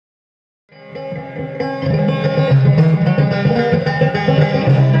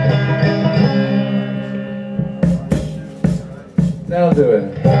That'll do it.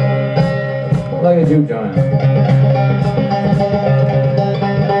 Like a juke joint.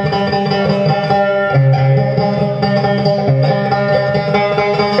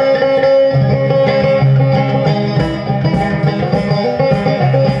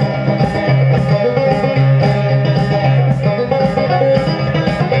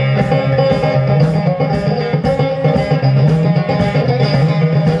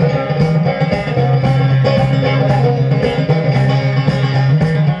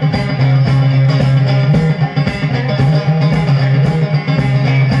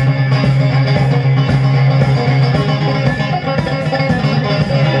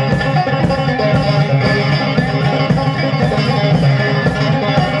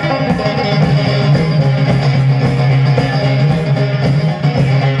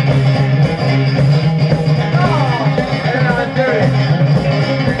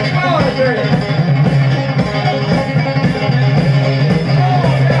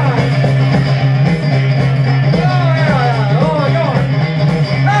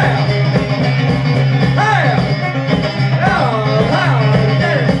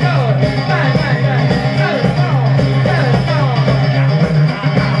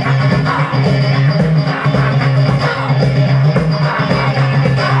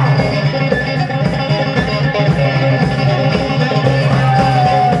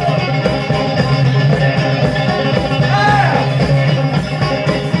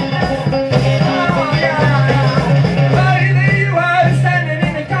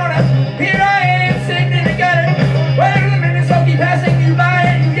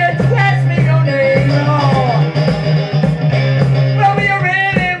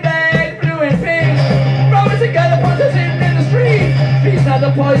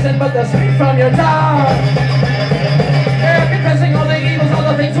 Poison, but the sweet from your tongue. Yeah, confessing all the evils, all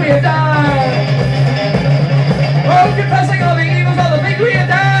the things we have done. Oh, confessing all the evils, all the things we have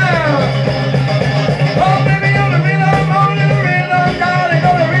done. Oh, baby, on the rhythm, darling,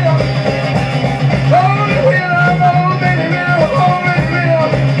 on the rhythm. On the rhythm, oh, baby, rhythm, oh, baby,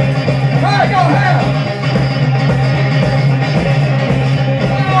 rhythm. All right, go ahead.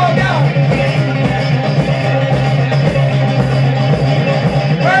 Oh, God.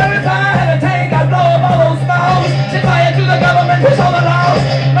 Push all the laws.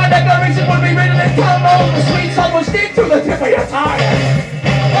 My declaration would be written in combos. The sweet song would stick to the tip of your tongue.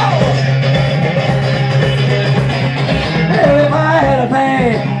 Oh. Well, if I had a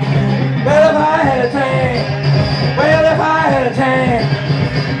pain. Well, if I had a tank. Well, if I had a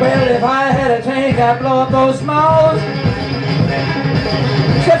tank. Well, if I had a tank, I'd blow up those smalls.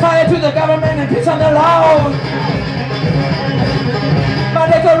 Set fire to the government and piss on the laws. My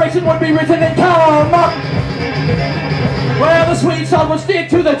declaration would be written in combos. Well, the sweet song will stick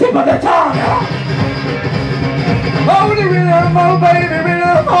to the tip of the tongue. Oh, the rhythm, oh, baby,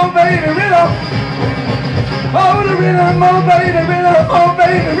 rhythm, oh, baby, rhythm. Oh, the rhythm, oh, baby, rhythm, oh,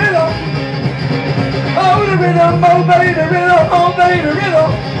 baby, rhythm. Oh, the rhythm, oh, baby, rhythm, oh, baby,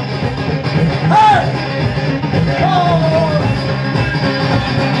 rhythm. Hey! Oh!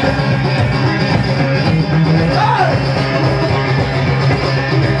 Hey!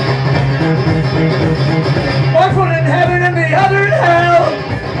 One foot in heaven and the other in hell.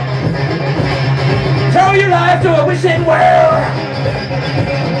 Throw your life to a wishing well.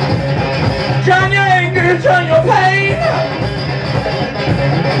 Drown your anger, drown your pain.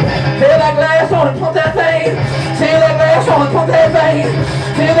 Fill that glass on and pump that vein. Fill that glass on and pump that vein.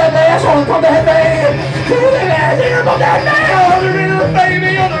 Fill that glass on and pump that vein. Fill that glass on and pump that vein. Oh, the rhythm,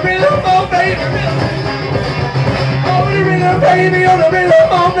 baby, on the rhythm, oh, baby, rhythm. Oh, the rhythm, baby, on the rhythm,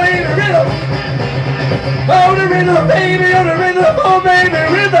 oh, baby, rhythm. Oh, the rhythm, baby, on the rhythm, oh, baby,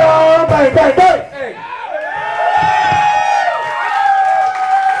 rhythm, bang, bang, bang. Hey.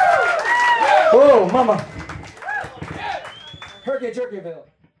 Oh, mama. Herky Jerkyville.